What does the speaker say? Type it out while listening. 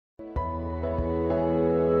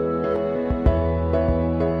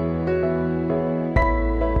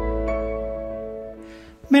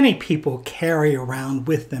Many people carry around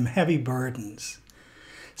with them heavy burdens.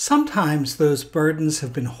 Sometimes those burdens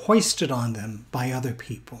have been hoisted on them by other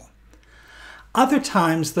people. Other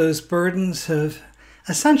times those burdens have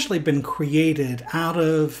essentially been created out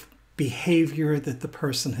of behavior that the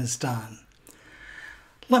person has done.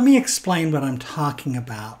 Let me explain what I'm talking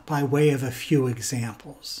about by way of a few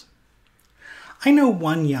examples. I know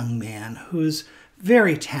one young man who's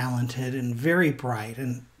very talented and very bright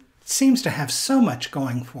and seems to have so much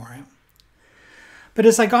going for him. But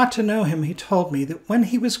as I got to know him, he told me that when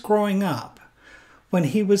he was growing up, when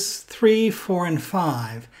he was 3, 4, and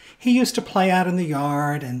 5, he used to play out in the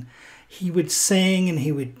yard and he would sing and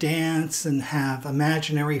he would dance and have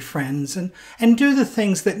imaginary friends and do the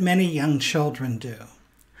things that many young children do.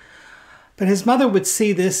 But his mother would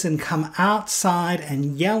see this and come outside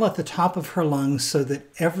and yell at the top of her lungs so that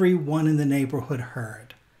everyone in the neighborhood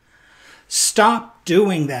heard. "Stop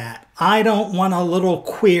doing that. I don't want a little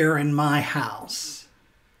queer in my house."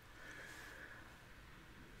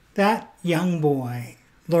 That young boy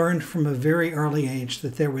learned from a very early age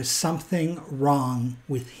that there was something wrong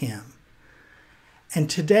with him. And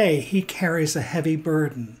today he carries a heavy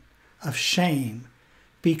burden of shame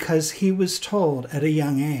because he was told at a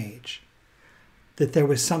young age that there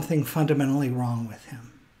was something fundamentally wrong with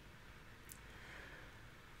him.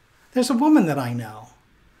 There's a woman that I know.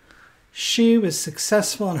 She was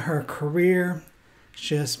successful in her career.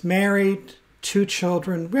 She is married, 2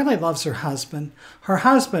 children, really loves her husband. Her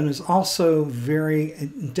husband is also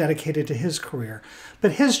very dedicated to his career,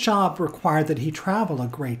 but his job required that he travel a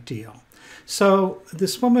great deal. So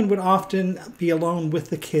this woman would often be alone with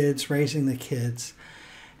the kids, raising the kids,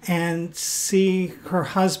 and see her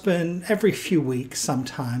husband every few weeks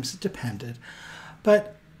sometimes. It depended.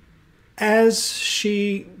 But as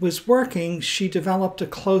she was working, she developed a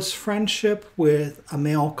close friendship with a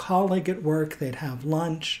male colleague at work. They'd have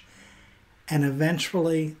lunch, and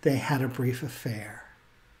eventually they had a brief affair.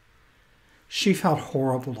 She felt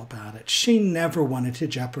horrible about it. She never wanted to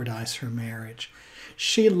jeopardize her marriage.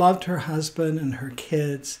 She loved her husband and her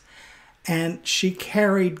kids, and she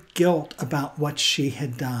carried guilt about what she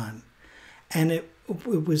had done. And it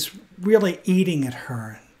was really eating at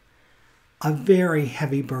her, a very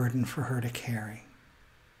heavy burden for her to carry.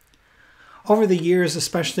 Over the years,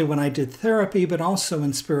 especially when I did therapy, but also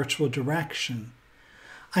in spiritual direction,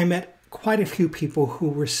 I met quite a few people who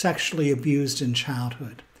were sexually abused in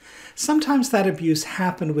childhood. Sometimes that abuse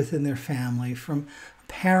happened within their family from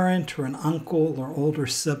a parent or an uncle or older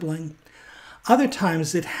sibling. Other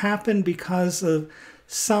times it happened because of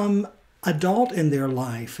some adult in their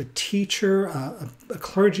life, a teacher, a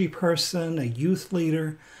clergy person, a youth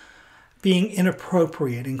leader, being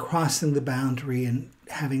inappropriate and crossing the boundary and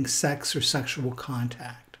having sex or sexual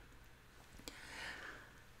contact.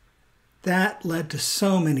 That led to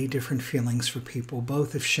so many different feelings for people,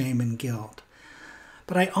 both of shame and guilt.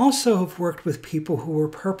 But I also have worked with people who were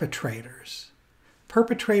perpetrators.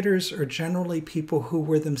 Perpetrators are generally people who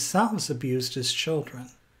were themselves abused as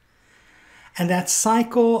children. And that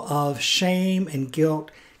cycle of shame and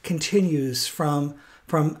guilt continues from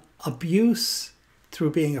abuse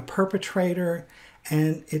through being a perpetrator,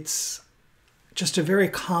 and it's just a very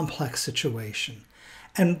complex situation.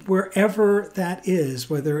 And wherever that is,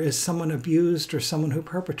 whether it's someone abused or someone who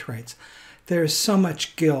perpetrates, there is so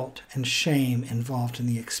much guilt and shame involved in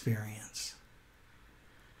the experience.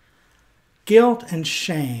 Guilt and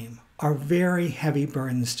shame are very heavy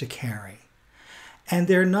burdens to carry, and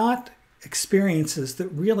they're not experiences that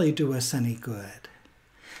really do us any good.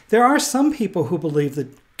 There are some people who believe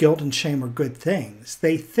that guilt and shame are good things.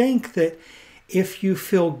 They think that if you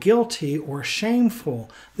feel guilty or shameful,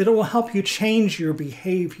 that it will help you change your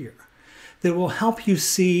behavior, that it will help you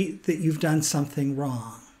see that you've done something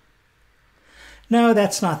wrong. No,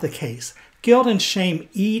 that's not the case. Guilt and shame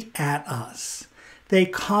eat at us. They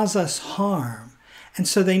cause us harm, and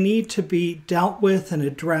so they need to be dealt with and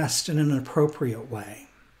addressed in an appropriate way.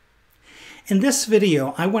 In this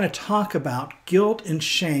video, I want to talk about guilt and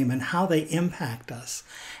shame and how they impact us,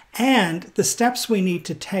 and the steps we need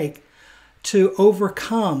to take to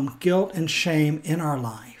overcome guilt and shame in our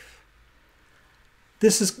life.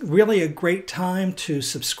 This is really a great time to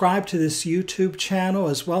subscribe to this YouTube channel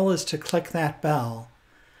as well as to click that bell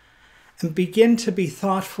and begin to be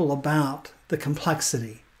thoughtful about the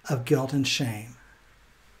complexity of guilt and shame.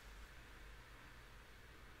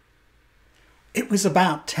 It was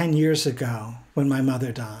about 10 years ago when my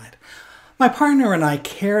mother died. My partner and I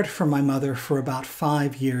cared for my mother for about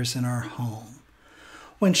 5 years in our home.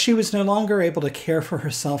 When she was no longer able to care for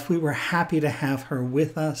herself, we were happy to have her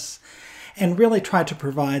with us and really tried to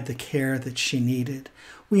provide the care that she needed.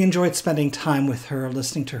 We enjoyed spending time with her,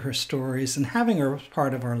 listening to her stories, and having her as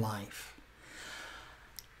part of our life.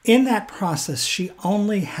 In that process, she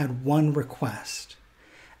only had one request,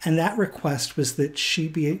 and that request was that she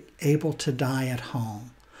be able to die at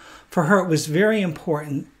home. For her, it was very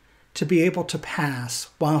important to be able to pass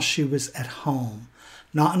while she was at home,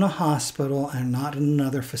 not in a hospital and not in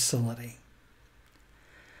another facility.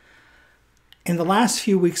 In the last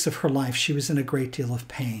few weeks of her life, she was in a great deal of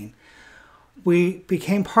pain. We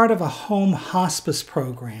became part of a home hospice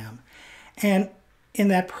program, and in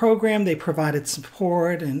that program, they provided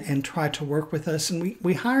support and tried to work with us, and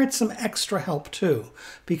we hired some extra help too,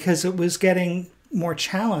 because it was getting more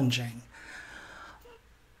challenging.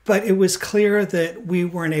 But it was clear that we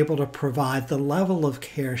weren't able to provide the level of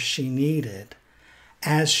care she needed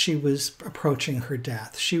as she was approaching her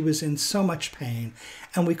death. She was in so much pain,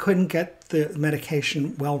 and we couldn't get the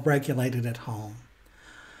medication well regulated at home.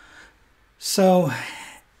 So,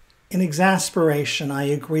 in exasperation, I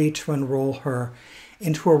agreed to enroll her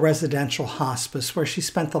into a residential hospice where she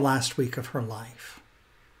spent the last week of her life.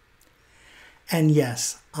 And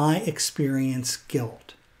yes, I experienced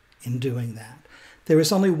guilt in doing that. There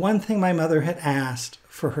was only one thing my mother had asked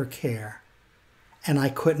for her care, and I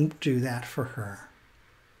couldn't do that for her.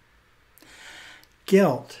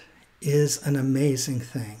 Guilt is an amazing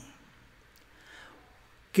thing.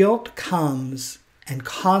 Guilt comes and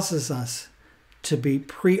causes us to be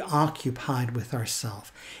preoccupied with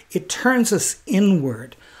ourselves. It turns us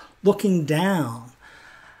inward, looking down,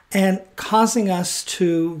 and causing us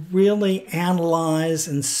to really analyze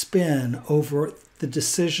and spin over the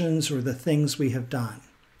decisions or the things we have done.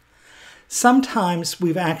 Sometimes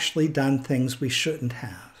we've actually done things we shouldn't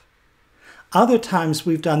have. Other times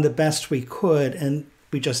we've done the best we could and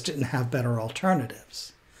we just didn't have better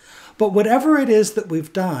alternatives. But whatever it is that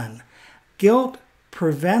we've done, guilt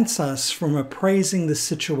prevents us from appraising the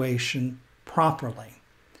situation properly.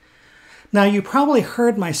 Now, you probably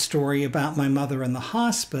heard my story about my mother in the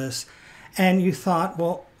hospice, and you thought,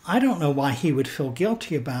 well, I don't know why he would feel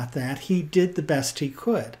guilty about that. He did the best he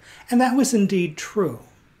could. And that was indeed true.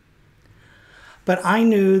 But I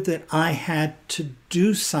knew that I had to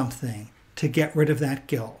do something to get rid of that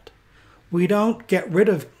guilt. We don't get rid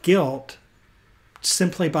of guilt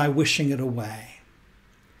simply by wishing it away.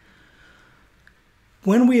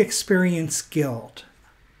 When we experience guilt,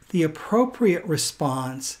 the appropriate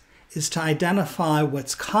response is to identify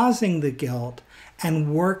what's causing the guilt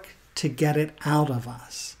and work to get it out of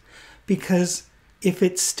us. Because if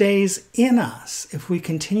it stays in us, if we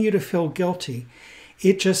continue to feel guilty,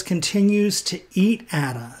 it just continues to eat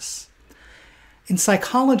at us. In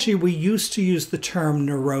psychology, we used to use the term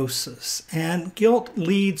neurosis, and guilt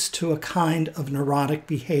leads to a kind of neurotic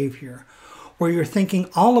behavior where you're thinking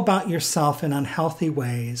all about yourself in unhealthy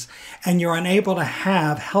ways and you're unable to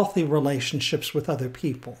have healthy relationships with other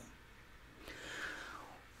people.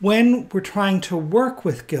 When we're trying to work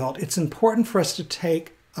with guilt, it's important for us to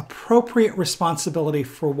take appropriate responsibility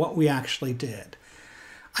for what we actually did,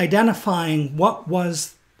 identifying what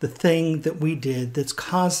was the thing that we did that's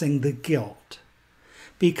causing the guilt,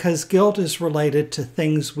 because guilt is related to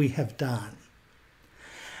things we have done.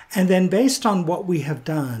 And then based on what we have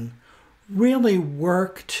done, really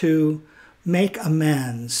work to make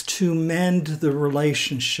amends, to mend the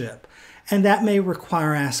relationship. And that may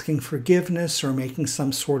require asking forgiveness or making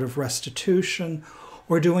some sort of restitution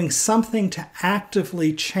or doing something to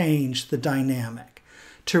actively change the dynamic,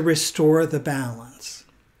 to restore the balance.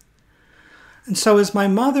 And so as my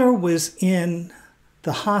mother was in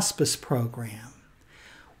the hospice program,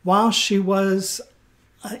 while she was,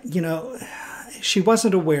 she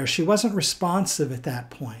wasn't aware, she wasn't responsive at that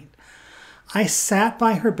point, I sat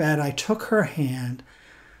by her bed, I took her hand,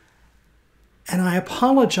 and I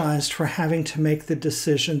apologized for having to make the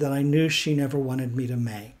decision that I knew she never wanted me to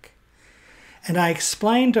make. And I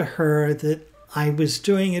explained to her that I was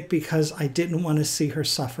doing it because I didn't want to see her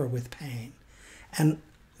suffer with pain. And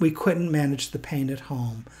we couldn't manage the pain at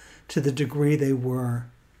home to the degree they were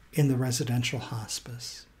in the residential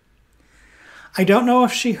hospice. I don't know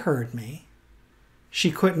if she heard me.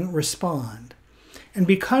 She couldn't respond. And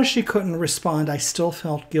because she couldn't respond, I still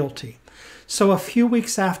felt guilty. So a few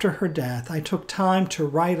weeks after her death, I took time to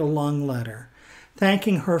write a long letter,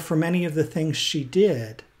 thanking her for many of the things she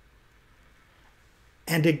did,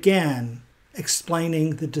 and again,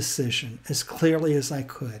 explaining the decision as clearly as I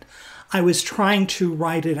could. I was trying to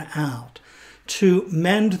write it out, to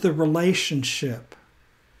mend the relationship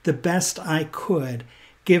the best I could,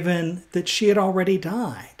 given that she had already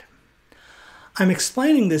died. I'm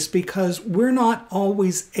explaining this because we're not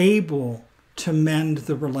always able to mend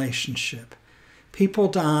the relationship. People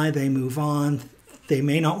die, they move on, They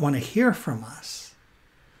may not want to hear from us.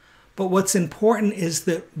 But what's important is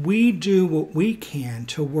that we do what we can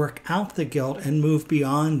to work out the guilt and move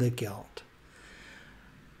beyond the guilt.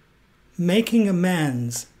 Making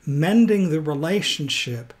amends, mending the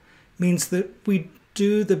relationship, means that we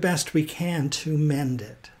do the best we can to mend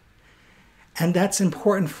it. And that's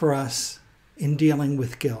important for us in dealing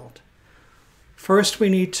with guilt. First, we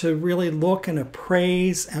need to really look and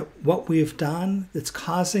appraise at what we've done that's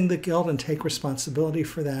causing the guilt and take responsibility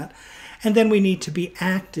for that. And then we need to be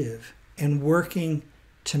active in working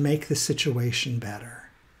to make the situation better.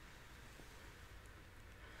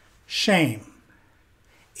 Shame.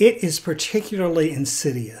 It is particularly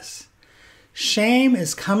insidious. Shame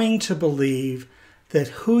is coming to believe that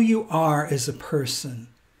who you are as a person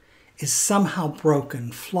is somehow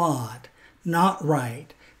broken, flawed, not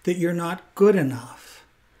right, that you're not good enough,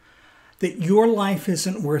 that your life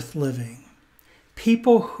isn't worth living.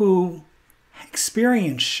 People who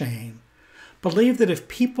experience shame believe that if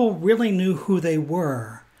people really knew who they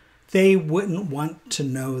were, they wouldn't want to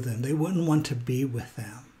know them. They wouldn't want to be with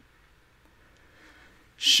them.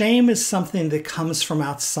 Shame is something that comes from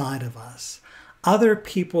outside of us. Other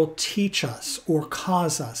people teach us or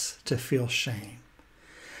cause us to feel shame.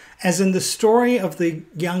 As in the story of the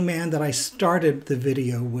young man that I started the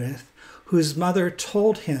video with, whose mother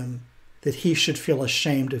told him that he should feel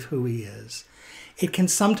ashamed of who he is. It can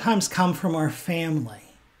sometimes come from our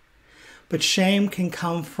family, but shame can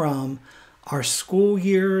come from our school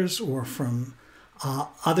years or from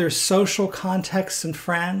other social contexts and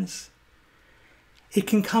friends. It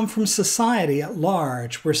can come from society at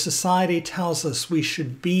large, where society tells us we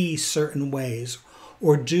should be certain ways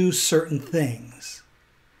or do certain things.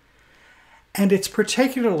 And it's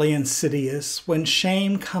particularly insidious when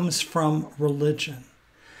shame comes from religion,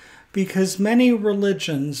 because many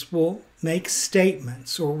religions will make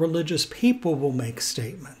statements, or religious people will make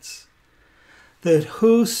statements, that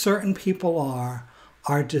who certain people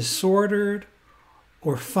are disordered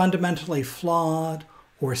or fundamentally flawed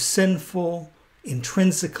or sinful,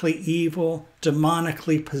 intrinsically evil,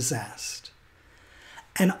 demonically possessed.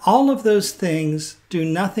 And all of those things do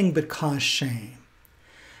nothing but cause shame.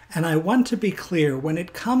 And I want to be clear, when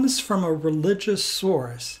it comes from a religious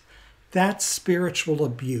source, that's spiritual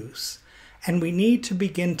abuse. And we need to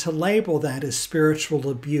begin to label that as spiritual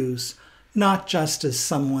abuse, not just as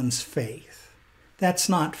someone's faith. That's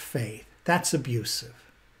not faith. That's abusive.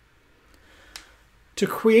 To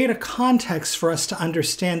create a context for us to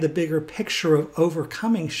understand the bigger picture of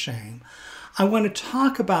overcoming shame, I want to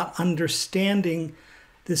talk about understanding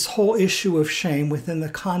this whole issue of shame within the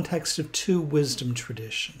context of two wisdom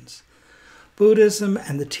traditions, Buddhism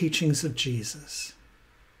and the teachings of Jesus.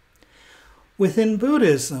 Within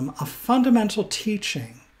Buddhism, a fundamental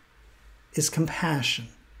teaching is compassion.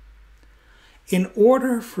 In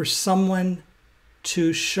order for someone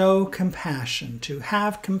to show compassion, to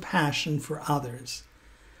have compassion for others,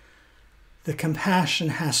 the compassion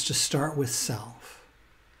has to start with self.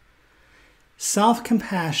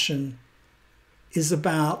 Self-compassion is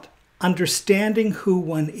about understanding who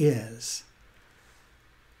one is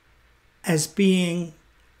as being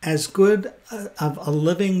as good of a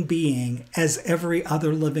living being as every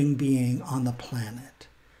other living being on the planet.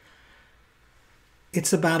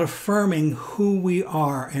 It's about affirming who we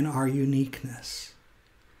are and our uniqueness.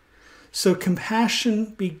 So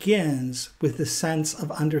compassion begins with the sense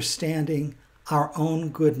of understanding our own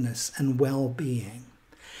goodness and well-being,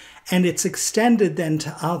 and it's extended then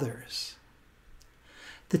to others.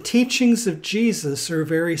 The teachings of Jesus are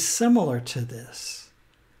very similar to this.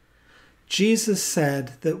 Jesus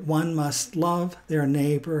said that one must love their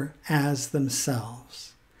neighbor as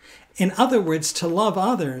themselves. In other words, to love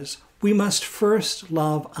others, we must first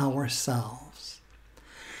love ourselves.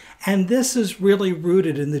 And this is really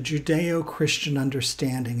rooted in the Judeo-Christian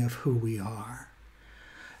understanding of who we are.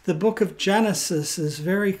 The book of Genesis is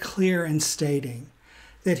very clear in stating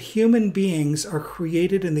that human beings are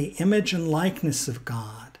created in the image and likeness of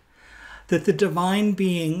God, that the divine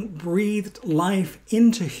being breathed life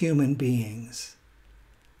into human beings,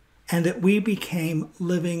 and that we became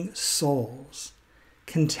living souls,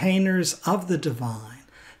 containers of the divine,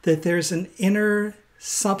 that there's an inner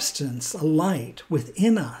substance, a light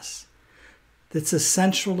within us that's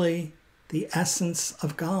essentially the essence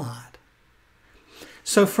of God.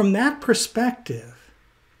 So from that perspective,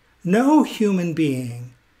 no human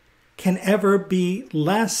being can ever be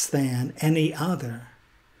less than any other.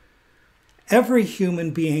 Every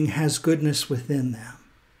human being has goodness within them.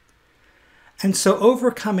 And so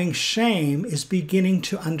overcoming shame is beginning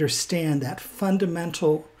to understand that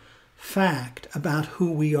fundamental fact about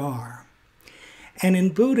who we are. And in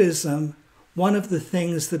Buddhism, one of the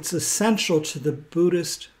things that's essential to the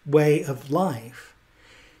Buddhist way of life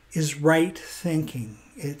is right thinking.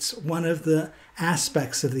 It's one of the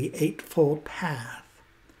aspects of the Eightfold Path.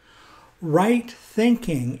 Right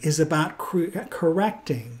thinking is about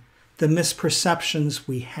correcting the misperceptions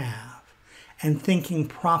we have and thinking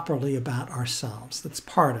properly about ourselves. That's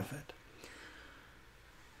part of it.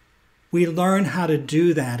 We learn how to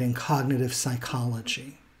do that in cognitive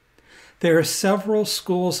psychology. There are several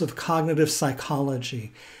schools of cognitive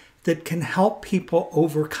psychology that can help people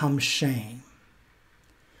overcome shame.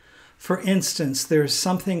 For instance, there's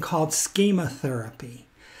something called schema therapy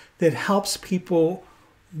that helps people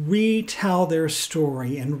retell their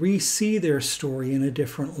story and re-see their story in a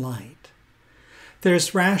different light.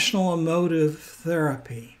 There's rational emotive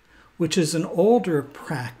therapy, which is an older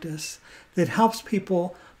practice that helps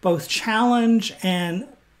people both challenge and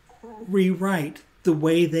rewrite the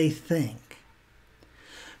way they think.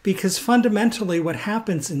 Because fundamentally what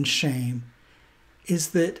happens in shame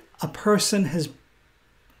is that a person has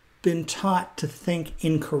been taught to think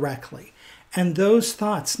incorrectly, and those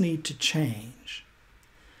thoughts need to change.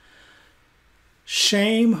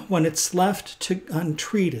 Shame, when it's left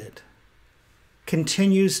untreated,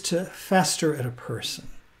 continues to fester at a person.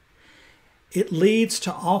 It leads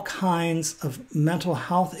to all kinds of mental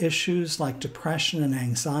health issues like depression and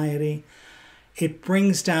anxiety. It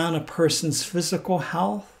brings down a person's physical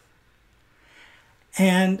health,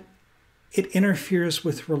 and it interferes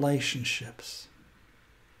with relationships.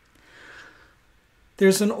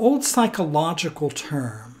 There's an old psychological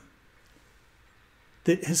term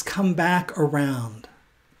that has come back around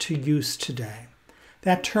to use today.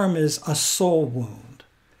 That term is a soul wound.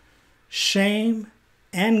 Shame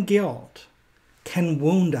and guilt can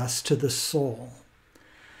wound us to the soul.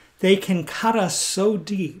 They can cut us so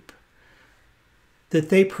deep that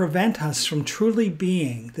they prevent us from truly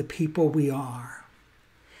being the people we are.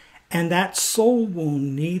 And that soul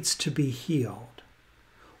wound needs to be healed.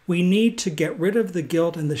 We need to get rid of the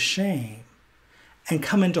guilt and the shame and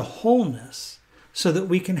come into wholeness so that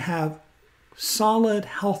we can have solid,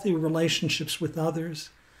 healthy relationships with others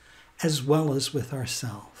as well as with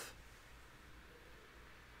ourselves.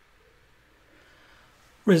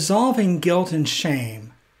 Resolving guilt and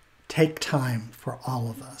shame take time for all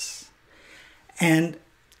of us. And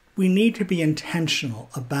we need to be intentional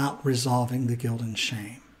about resolving the guilt and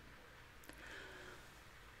shame.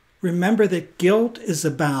 Remember that guilt is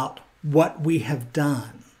about what we have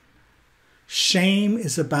done. Shame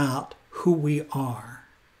is about who we are.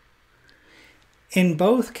 In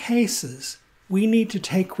both cases, we need to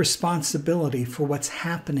take responsibility for what's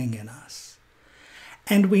happening in us.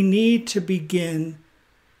 And we need to begin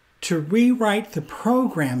to rewrite the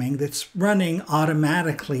programming that's running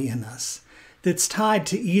automatically in us, that's tied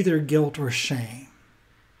to either guilt or shame.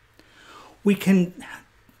 We can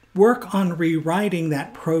work on rewriting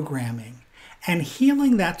that programming and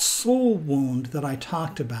healing that soul wound that I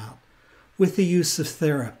talked about with the use of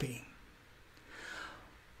therapy.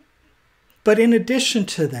 But in addition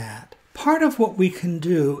to that, part of what we can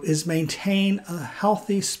do is maintain a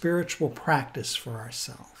healthy spiritual practice for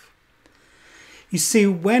ourselves. You see,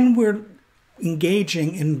 when we're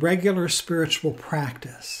engaging in regular spiritual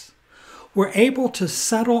practice, we're able to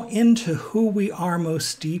settle into who we are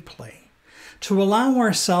most deeply, to allow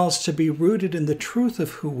ourselves to be rooted in the truth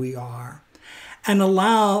of who we are, and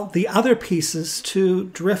allow the other pieces to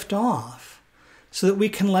drift off so that we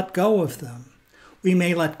can let go of them. We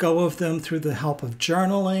may let go of them through the help of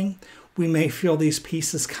journaling. We may feel these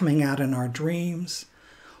pieces coming out in our dreams,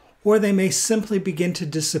 or they may simply begin to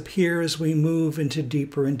disappear as we move into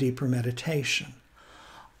deeper and deeper meditation.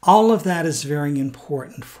 All of that is very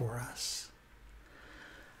important for us.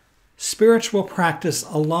 Spiritual practice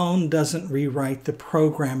alone doesn't rewrite the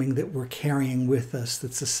programming that we're carrying with us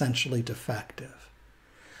that's essentially defective.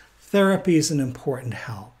 Therapy is an important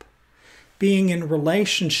help. Being in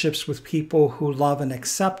relationships with people who love and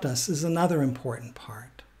accept us is another important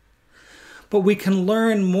part. But we can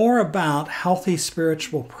learn more about healthy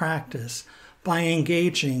spiritual practice by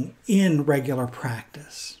engaging in regular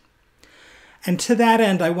practice. And to that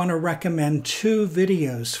end, I want to recommend 2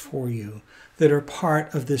 videos for you that are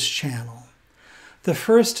part of this channel. The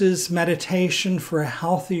first is Meditation for a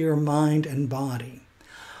Healthier Mind and Body.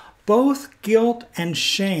 Both guilt and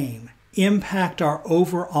shame impact our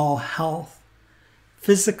overall health,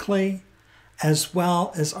 physically, as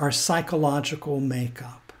well as our psychological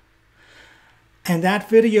makeup. And that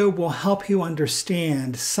video will help you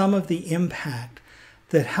understand some of the impact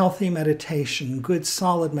that healthy meditation, good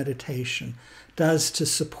solid meditation, does to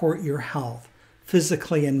support your health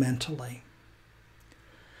physically and mentally.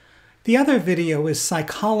 The other video is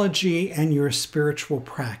psychology and your spiritual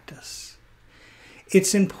practice.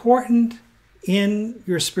 It's important in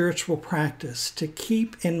your spiritual practice to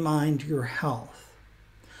keep in mind your health.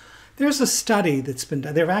 There's a study that's been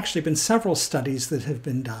done. There have actually been several studies that have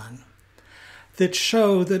been done that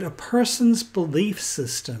show that a person's belief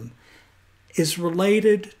system is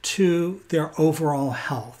related to their overall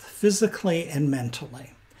health, physically and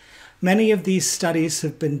mentally. Many of these studies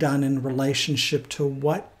have been done in relationship to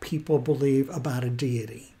what people believe about a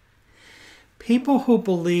deity. People who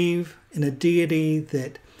believe in a deity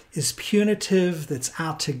that is punitive, that's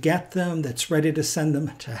out to get them, that's ready to send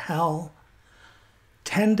them to hell,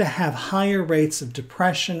 tend to have higher rates of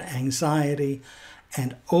depression, anxiety,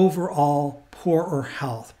 and overall poorer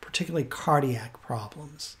health, particularly cardiac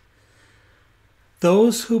problems.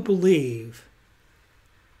 Those who believe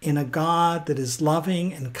in a God that is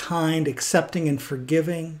loving and kind, accepting and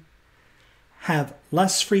forgiving, have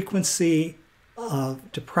less frequency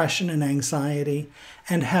of depression and anxiety,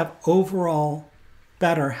 and have overall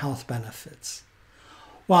better health benefits.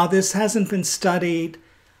 While this hasn't been studied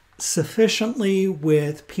sufficiently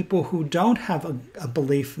with people who don't have a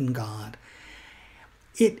belief in God,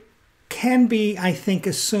 it can be, I think,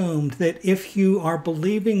 assumed that if you are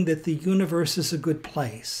believing that the universe is a good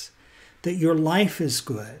place, that your life is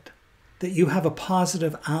good, that you have a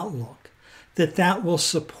positive outlook, that will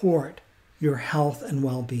support your health and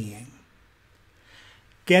well-being.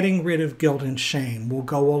 Getting rid of guilt and shame will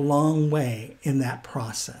go a long way in that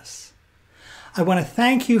process. I want to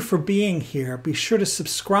thank you for being here. Be sure to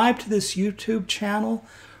subscribe to this YouTube channel,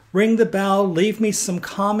 ring the bell, leave me some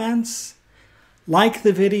comments, like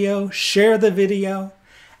the video, share the video,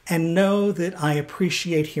 and know that I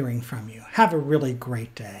appreciate hearing from you. Have a really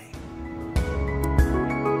great day.